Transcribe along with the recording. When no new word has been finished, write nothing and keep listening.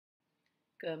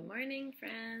Good morning,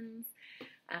 friends.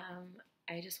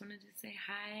 I just wanted to say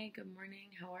hi. Good morning.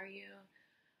 How are you?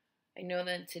 I know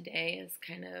that today is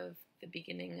kind of the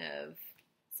beginning of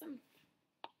some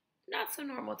not so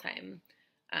normal time.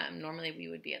 Normally, we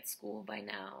would be at school by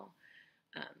now.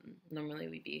 Normally,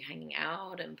 we'd be hanging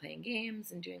out and playing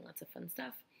games and doing lots of fun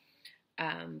stuff.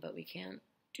 But we can't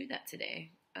do that today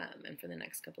and for the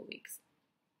next couple weeks.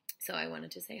 So I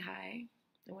wanted to say hi.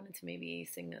 I wanted to maybe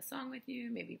sing a song with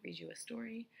you, maybe read you a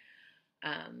story.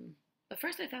 But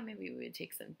first I thought maybe we would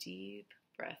take some deep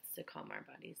breaths to calm our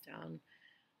bodies down.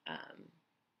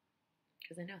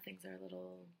 Because I know things are a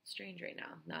little strange right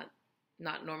now,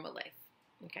 not normal life.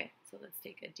 Okay, so let's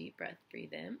take a deep breath.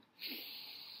 Breathe in.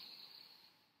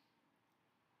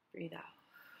 Breathe out.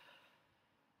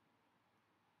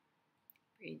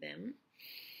 Breathe in.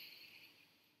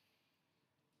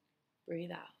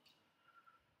 Breathe out.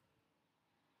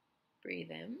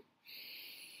 Breathe in.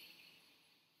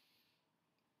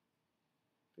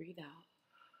 Breathe out.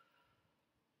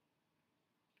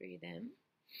 Breathe in.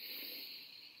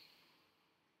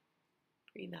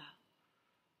 Breathe out.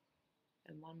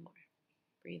 And one more.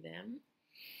 Breathe in.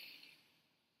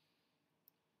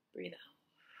 Breathe out.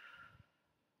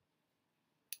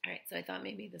 All right, so I thought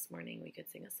maybe this morning we could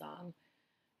sing a song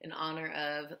in honor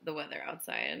of the weather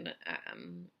outside.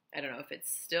 I don't know if it's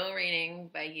still raining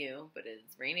by you, but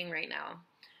it's raining right now.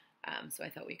 So I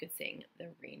thought we could sing The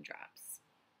Raindrops.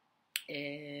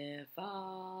 If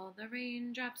all the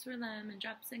raindrops were lemon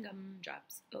drops and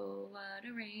gumdrops, oh, what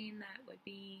a rain that would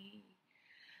be.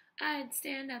 I'd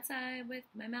stand outside with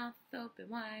my mouth open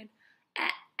wide.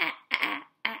 Ah, ah, ah,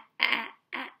 ah, ah,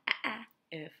 ah, ah, ah.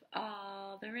 If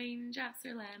all the raindrops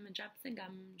were lemon drops and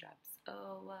gumdrops,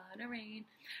 oh, what a rain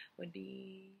would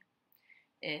be.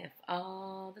 If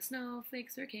all the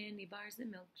snowflakes were candy bars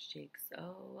and milkshakes,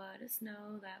 oh, what a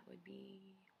snow that would be.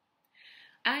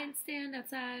 I'd stand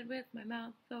outside with my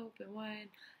mouth open wide.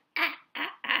 Ah, ah,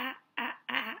 ah, ah,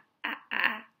 ah, ah,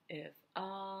 ah. If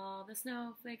all the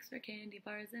snowflakes were candy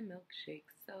bars and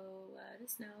milkshakes, oh, what a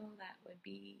snow that would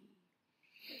be.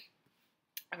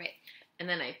 All right, and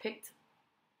then I picked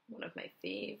one of my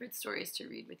favorite stories to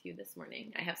read with you this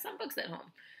morning. I have some books at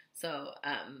home, so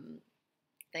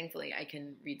thankfully I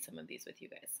can read some of these with you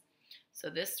guys. So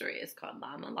this story is called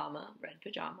Llama, Red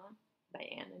Pajama by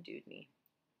Anna Dewdney.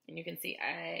 And you can see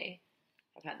I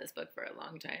have had this book for a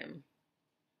long time.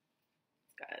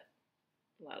 It's got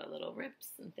a lot of little rips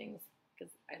and things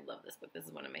because I love this book. This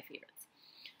is one of my favorites.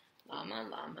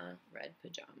 Llama, Red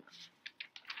Pajama.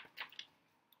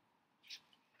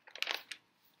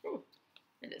 Ooh,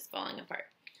 it is falling apart.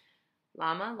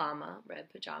 Llama, Red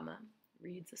Pajama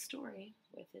reads a story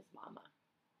with his mama.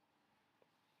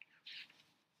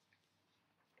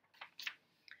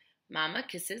 Mama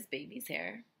kisses baby's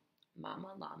hair. Mama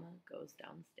Llama goes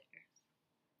downstairs.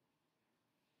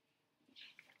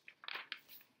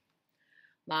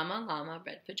 Llama,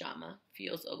 Red Pajama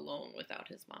feels alone without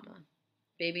his mama.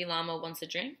 Baby Llama wants a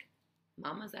drink.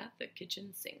 Mama's at the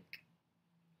kitchen sink.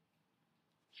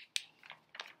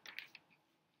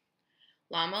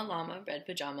 Llama, Red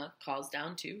Pajama calls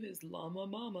down to his llama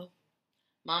mama.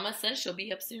 Mama says she'll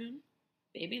be up soon.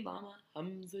 Baby Llama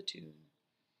hums a tune.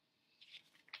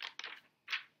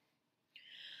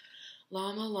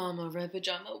 Llama, Red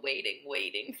Pajama,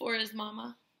 waiting for his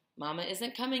mama. Mama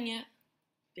isn't coming yet.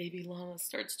 Baby Llama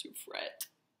starts to fret.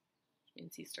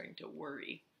 Means he's starting to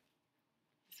worry.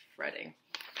 He's fretting.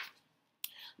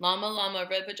 Llama,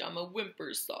 Red Pajama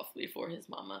whimpers softly for his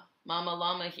mama. Mama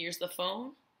Llama hears the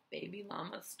phone. Baby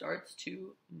Llama starts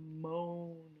to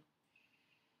moan.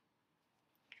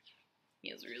 He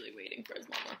is really waiting for his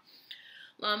mama.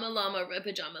 Llama, Red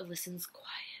Pajama listens quiet.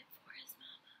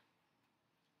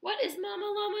 What is Mama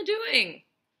Llama doing?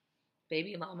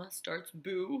 Baby Llama starts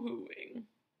boo-hooing.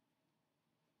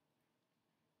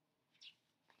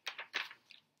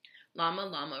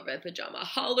 Llama, Red Pajama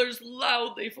hollers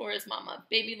loudly for his mama.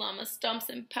 Baby Llama stumps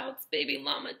and pouts. Baby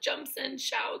Llama jumps and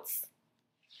shouts.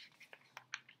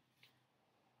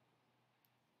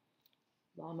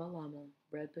 Llama,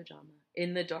 Red Pajama,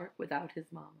 in the dark without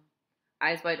his mama.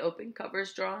 Eyes wide open,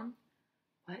 covers drawn.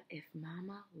 What if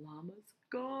Mama Llama's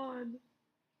gone?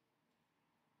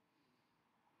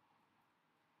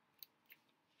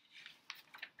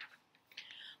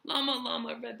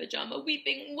 Llama, Red Pajama,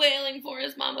 weeping, wailing for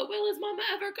his mama. Will his mama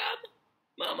ever come?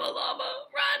 Mama Llama,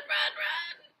 run!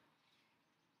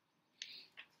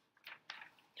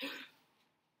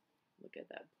 Look at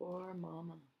that poor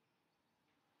mama.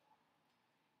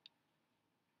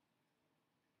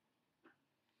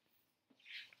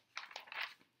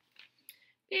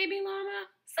 Baby Llama,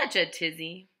 such a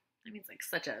tizzy. I mean, it's like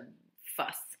such a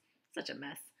fuss. Such a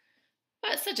mess.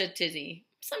 But such a tizzy.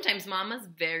 Sometimes Mama's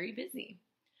very busy.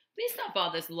 Please stop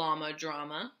all this llama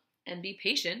drama and be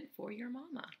patient for your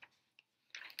Mama.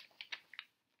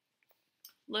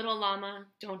 Little llama,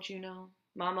 don't you know?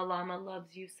 Mama Llama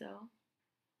loves you so.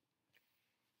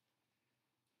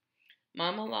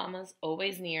 Mama Llama's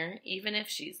always near, even if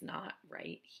she's not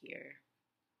right here.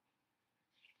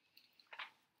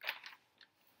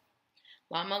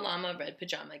 Llama Red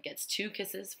Pajama gets 2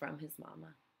 kisses from his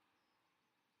mama.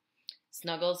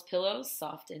 Snuggles pillows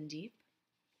soft and deep.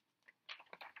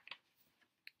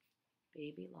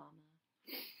 Baby Llama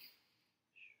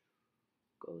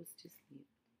goes to sleep.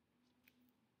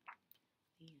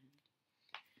 The end.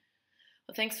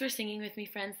 Well, thanks for singing with me,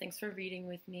 friends. Thanks for reading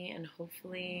with me, and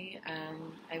hopefully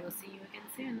I will see you again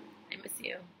soon. I miss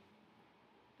you.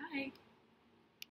 Bye.